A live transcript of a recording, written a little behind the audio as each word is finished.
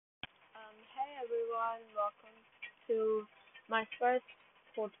everyone. Welcome to my first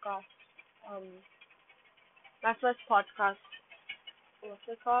podcast. Um, my first podcast. What's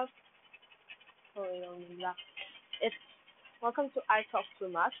it called? Oh, yeah. It's welcome to I Talk Too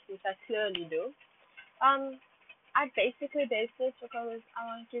Much, which I clearly do. Um, I basically based it because I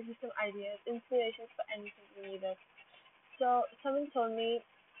want to give you some ideas, inspirations for anything you need it. So someone told me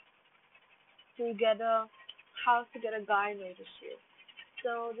to get a how to get a guy notice you.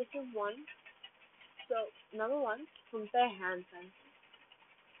 So this is one. So number one, compare hands and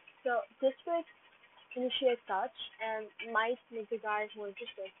so this will initiate touch and might make the guy more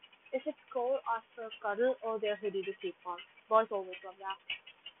interested. If it's cold, ask for a cuddle or their hoodie to keep on. Boys always love that.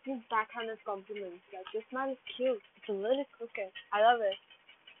 Use backhanded compliments like your smile is cute. It's a little crooked. I love it.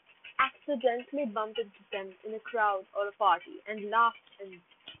 Accidentally bump into them in a crowd or a party and laugh and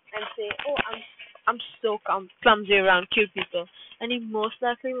say, "Oh, I'm so clumsy around cute people," and he most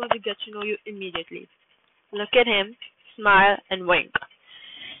likely want to get to know you immediately. Look at him, smile, and wink.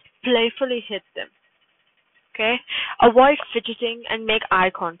 Playfully hit them. Okay? Avoid fidgeting and make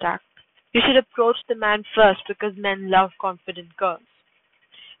eye contact. You should approach the man first because men love confident girls.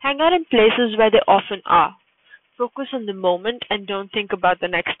 Hang out in places where they often are. Focus on the moment and don't think about the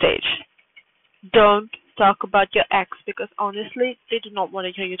next stage. Don't talk about your ex because honestly, they do not want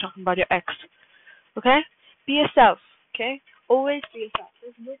to hear you talking about your ex. Okay? Be yourself. Okay? Always be yourself.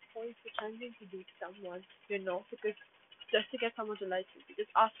 There's no point pretending to be someone, because just to get someone to like you. Because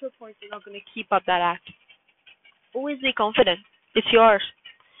after a point, you're not going to keep up that act. Always be confident. It's yours.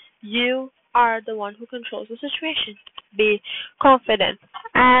 You are the one who controls the situation. Be confident.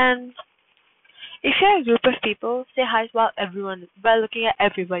 And if you're a group of people, say hi while looking at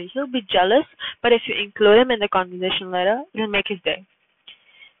everybody. He'll be jealous, but if you include him in the conversation later, it'll make his day.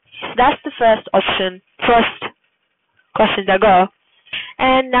 That's the first option. First question to go.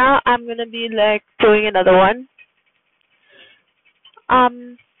 And now I'm gonna be like doing another one.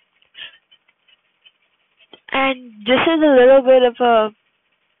 Um, and this is a little bit of a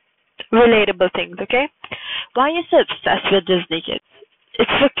relatable thing, okay? Why are you so obsessed with Disney kids?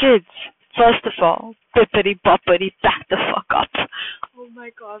 It's for kids. First of all, bippity boppity, back the fuck up. Oh my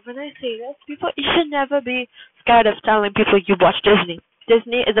god, when I say this, you should never be scared of telling people you watch Disney.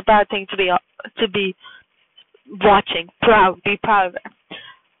 Disney is a bad thing to be watching. Be proud of it.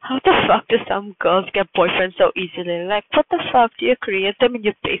 How the fuck do some girls get boyfriends so easily? Like, what the fuck? Do you create them in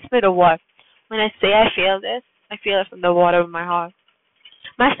your basement or what? When I say I feel this, I feel it from the water of my heart.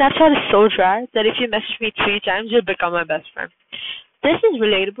 My Snapchat is so dry that if you message me 3 times, you'll become my best friend. This is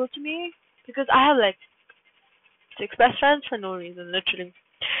relatable to me because I have like 6 best friends for no reason, literally.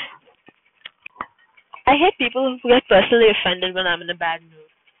 I hate people who get personally offended when I'm in a bad mood.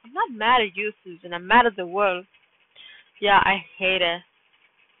 I'm not mad at you, Susan. I'm mad at the world. Yeah, I hate it.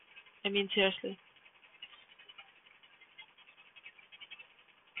 I mean, seriously.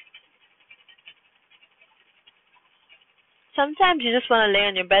 Sometimes you just want to lay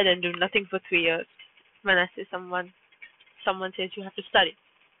on your bed and do nothing for 3 years. When I say someone says you have to study.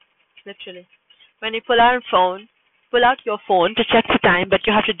 Literally. When you pull out your phone to check the time, but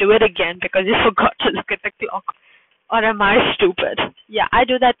you have to do it again because you forgot to look at the clock. Or am I stupid? Yeah, I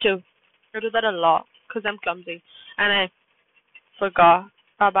do that too. I do that a lot because I'm clumsy and I forgot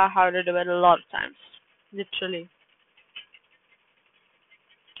about how to do it a lot of times. Literally.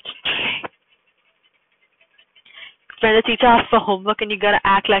 When the teacher asks for homework and you gotta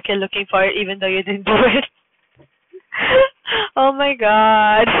act like you're looking for it even though you didn't do it. Oh my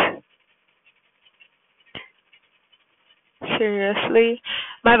god. Seriously?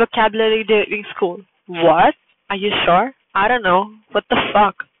 My vocabulary during school. What? Are you sure? I don't know. What the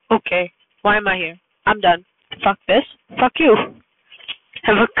fuck? Okay. Why am I here? I'm done. Fuck this. Fuck you.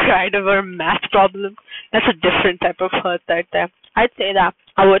 Ever cried over a math problem? That's a different type of hurt right there. I'd say that.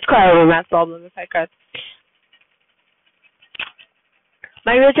 I would cry over a math problem if I could.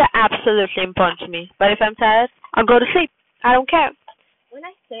 My grades are absolutely important to me, but if I'm tired, I'll go to sleep. I don't care. When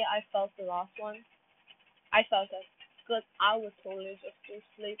I say I felt the last one, I felt it. Because I was totally just to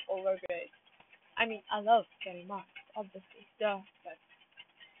sleep over grades. I mean, I love getting marks, obviously, duh, but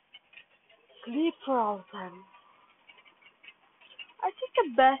sleep for all of them. I think the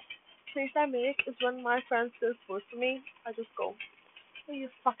best face I make is when my friends do food for me. I just go, "Are you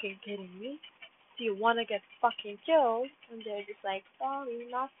fucking kidding me? Do you want to get fucking killed?" And they're just like, "Sorry,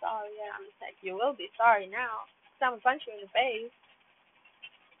 not sorry." And I'm just like, "You will be sorry now. 'Cause I'm gonna punch you in the face."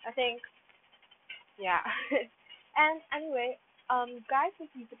 I think, yeah. And anyway, guys, this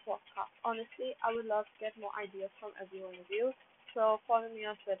is the podcast. Honestly, I would love to get more ideas from every one of you. So follow me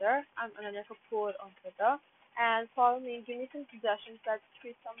on Twitter. I'm Ananya Kapoor on Twitter. And follow me, give me some suggestions. Let's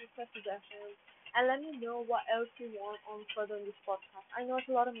treat some of my suggestions. And let me know what else you want on further in this podcast. I know it's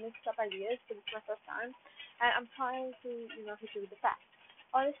a lot of mixed up ideas, but it's my first time, and I'm trying to, hit you with the facts.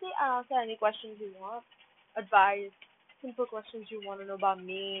 Honestly, I'll answer any questions you want, advice, simple questions you want to know about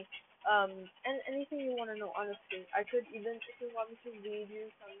me, and anything you want to know. Honestly, I could even, if you want me to read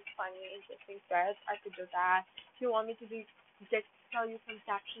you some funny, interesting threads, I could do that. If you want me to get tell you some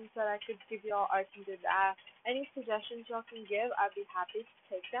captions that I could give y'all, I can do that. Any suggestions y'all can give, I'd be happy to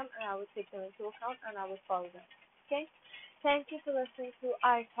take them, and I would take them into account, and I would follow them. Okay? Thank you for listening to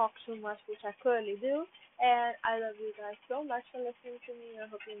I Talk Too Much, which I clearly do, and I love you guys so much for listening to me.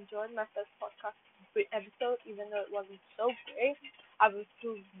 I hope you enjoyed my first podcast episode, even though it wasn't so great. I will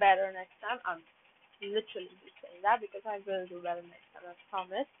do better next time. I'm literally just saying that because I will do better next time, I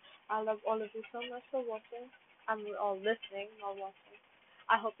promise. I love all of you so much for watching. I'm all listening, not watching.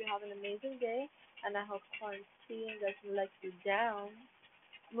 I hope you have an amazing day, and I hope quarantine doesn't let you down.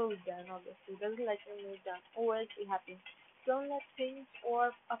 Move down, obviously. Doesn't let you move down. Always be happy. Don't let things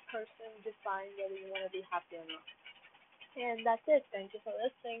or a person define whether you want to be happy or not. And that's it. Thank you for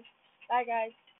listening. Bye, guys.